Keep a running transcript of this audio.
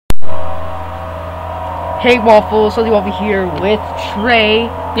Hey Waffles, Sully Waffle here with Trey,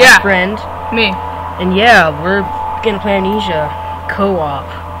 yeah, my friend. Me. And yeah, we're gonna play Amnesia co-op.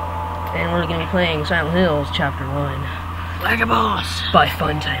 And we're gonna be playing Silent Hills Chapter 1. Like a boss. By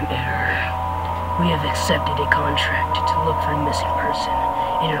Funtime Error. We have accepted a contract to look for a missing person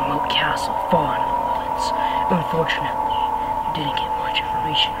in a remote castle far in the woods. Unfortunately, we didn't get much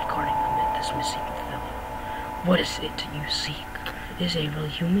information regarding this missing fellow. What is it you seek? Is a real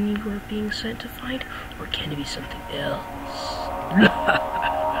human you are being sent to find, or can it be something else?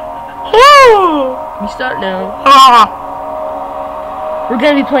 We start now. We're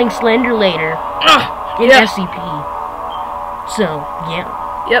gonna be playing Slender later in SCP. So yeah.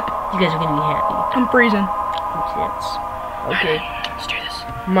 Yep. You guys are gonna be happy. I'm freezing. Yes. Okay. Let's do this.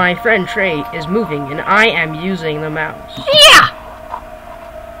 My friend Trey is moving, and I am using the mouse. Yeah.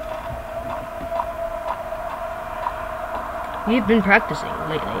 We've been practicing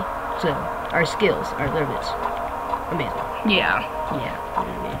lately, so our skills are a little bit amazing. Yeah. Yeah.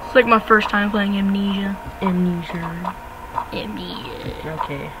 It's like my first time playing Amnesia. Amnesia. Amnesia.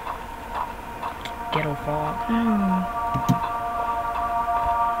 Okay. Ghetto fog.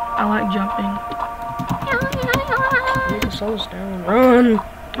 I like jumping. Slow us down. Run!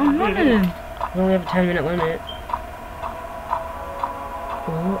 I'm running. We only have a 10-minute limit.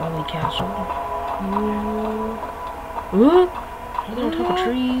 Oh, ugly castle. Ooh. They're on top of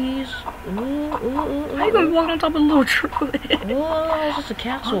trees. Ooh. How you gonna walk on top of a little tree? Oh, it's just a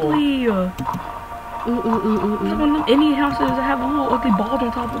castle. Ugly. Ooh. It's like one of them Indian houses that have little ugly balls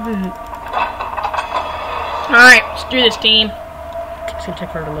on top of it. Alright, let's do this, team. It's gonna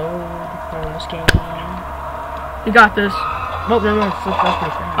take forever to load on this game. You got this. Nope, no, it's so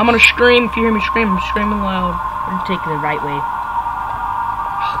fast. I'm gonna scream if you hear me scream. I'm screaming loud. I'm taking the right way.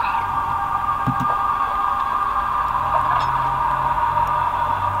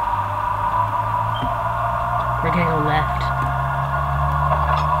 We're gonna go left.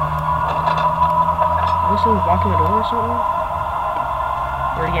 Is someone blocking the door or something?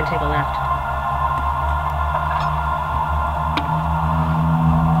 Or are you gonna take a left?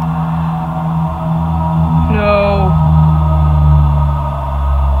 No.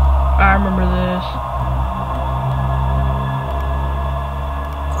 I remember this.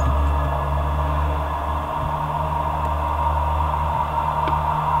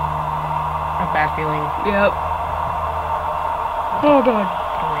 A bad feeling. Yep. Oh god.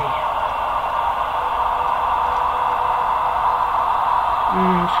 Get away.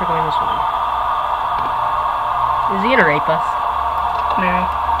 Let's try going this way. Is he gonna rape us? Nah.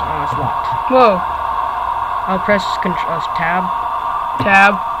 Oh, it's locked. Whoa. I'll press tab.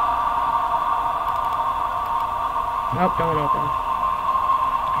 Tab. Nope, don't open.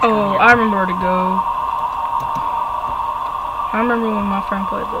 Oh, I remember where to go. I remember when my friend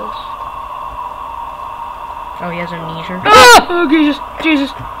played this. Oh, he has amnesia. Oh, Jesus,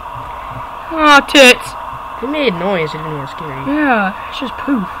 Jesus. Oh, tits. It made noise, it didn't more scary. Yeah, it's just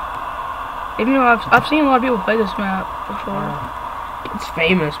poof. Even though I've seen a lot of people play this map before. It's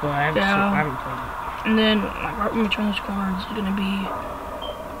famous, but I haven't played it. And then, like, right when we turn this corner, it's gonna be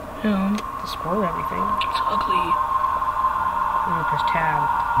him. To spoil everything. It's ugly. I'm gonna press tab.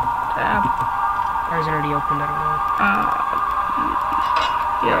 Tab. Or is it already opened? I don't know.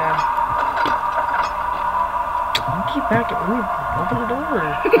 Yeah. You keep backing. Ooh, open the door.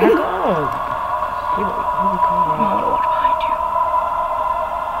 Back up. Hey, what are we calling I'm gonna watch behind you.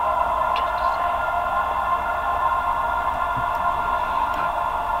 Just a sec.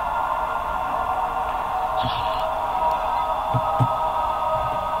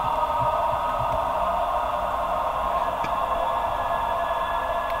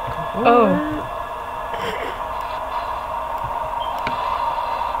 Oh.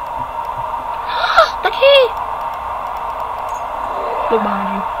 The key! Look behind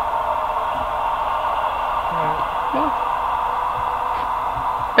you. Oh.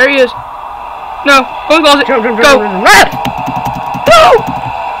 There he is. No, go in the closet. Jump. Go.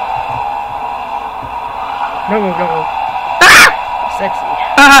 No! No. Ah! Sexy.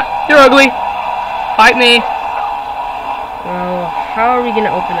 Haha, you're ugly. Fight me. Well, how are we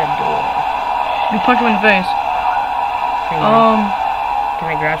gonna open that door? You punch him in the face. Can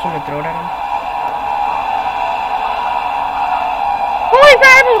I grab something and throw it at him? Holy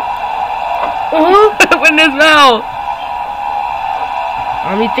Bible! With his mouth.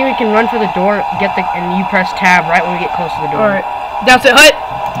 You think we can run for the door, and you press tab right when we get close to the door. Alright. That's it, hut.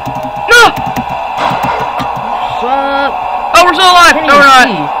 No! What's up? Oh, we're still alive! No, we're not.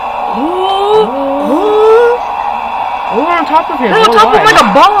 Oh, we're on top of him. We're on top of him like a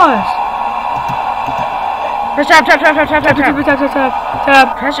boss! Press tab. Tap.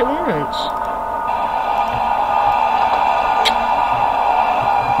 Tab. Press it once.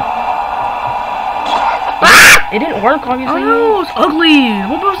 It didn't work, obviously. Oh no, it's ugly.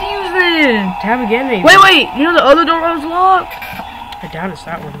 What am I supposed to use then? Tab again, maybe. Wait. You know the other door was locked? I doubt it's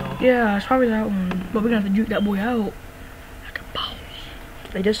that one, though. Yeah, it's probably that one. But we're gonna have to juke that boy out. Like a boss.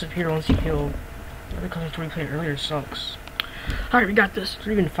 They disappear once you kill. Because we played earlier sucks. Alright, we got this. It's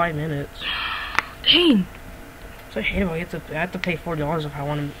even 5 minutes. Dang. So I hate it. I have to pay $40 if I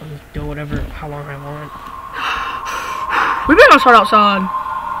want to do whatever, how long I want. We better not start outside.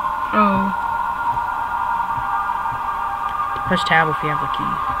 Oh. Press tab if you have the key.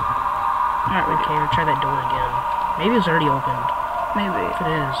 Alright, Okay, we'll try that door again. Maybe it's already opened. maybe. If it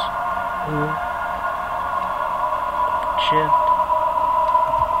is. Ooh. Shift.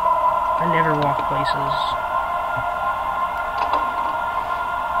 I never walk places.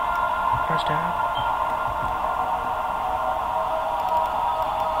 Press tab.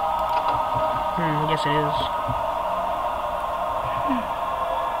 I guess it is.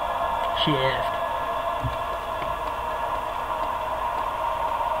 Shift.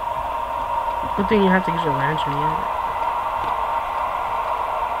 Good thing you have to use a lantern yet.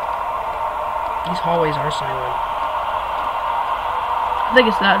 These hallways are silent. I think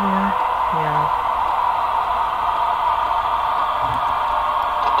it's that door. Yeah.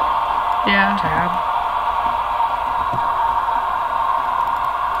 Yeah. Tab.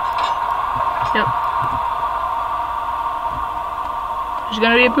 Yep. There's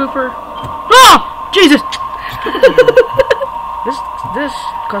gonna be a pooper. Oh! Jesus! This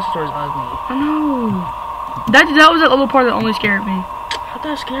customer is ugly. I know. That was that little part that only scared me. How'd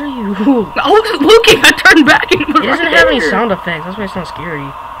that scare you? I was looking, I turned back and it was It doesn't right have any there. sound effects, that's why it's not scary.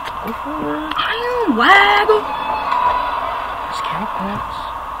 Go forward. I am waggle. It's cowpox.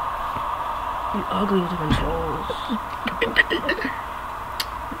 You ugly with the controls.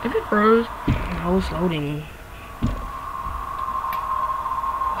 If it froze. No, it's loading.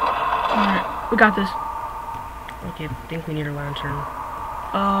 Alright, we got this. Okay, I think we need a lantern.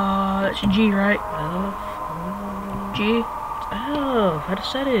 That's G, right? F. G? F. I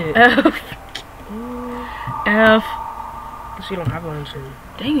just said it. F. F. Guess you don't have a lantern.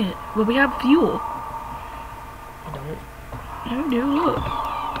 Dang it. But we have fuel. I don't. Yeah, we do, look.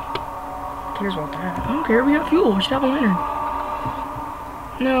 Who cares about that? I don't care, we have fuel. We should have a lantern.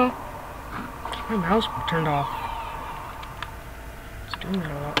 No. My mouse turned off. It's doing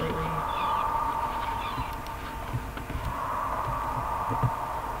that a lot lately.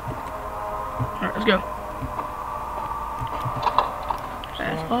 Alright, let's go.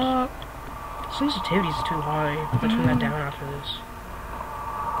 Fast lock. Sensitivity is too high. I'll turn that down after this.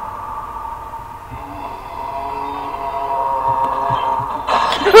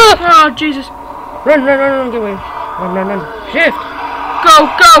 Oh, Jesus. Run, get away. Run. Shift! Go.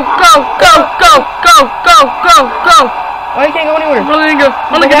 Oh, you can't go anywhere. Run like a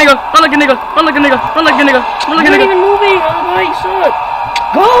nigga. You're not even moving. Oh, you suck.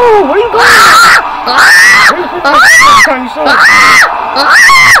 Go! Where are you going? Where's the time? You suck.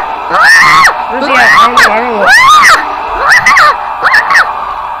 Where's he at? I don't know.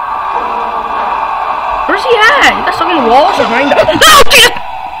 Where's he at? You got stuck on the wall? Behind us. No, shit!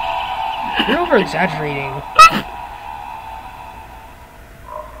 You're over exaggerating.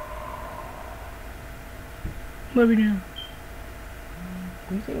 What do we do?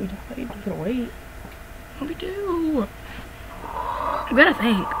 You think we died? We gotta wait. What do we do? We gotta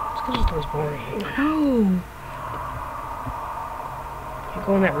think. It's because this was boring. No. You can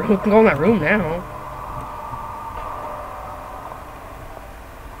go in that room. We can go in that room now.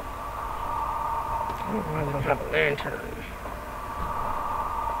 I don't know why we don't have a lantern.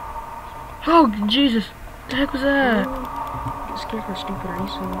 Oh, Jesus. What the heck was that? Get scared for stupid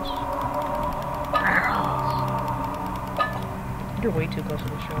reasons. You're way too close to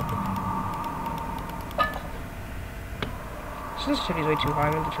the shop. Sensitivity's way too high.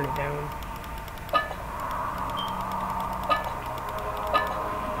 I'm going to turn it down.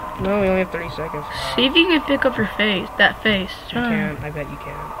 No, we only have 30 seconds. See if you can pick up your face. That face. You can. I bet you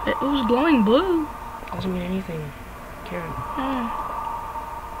can. It was glowing blue. Doesn't mean anything. You can. Oh.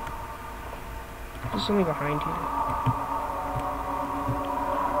 There's something behind you.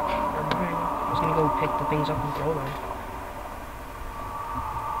 Never mind. I was gonna go pick the things up and throw them.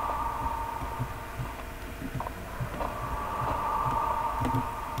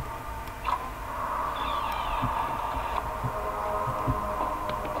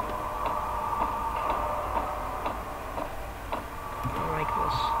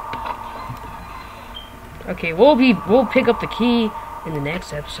 Okay, we'll pick up the key in the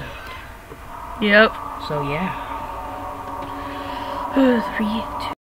next episode. Yep. So yeah. 3, 2.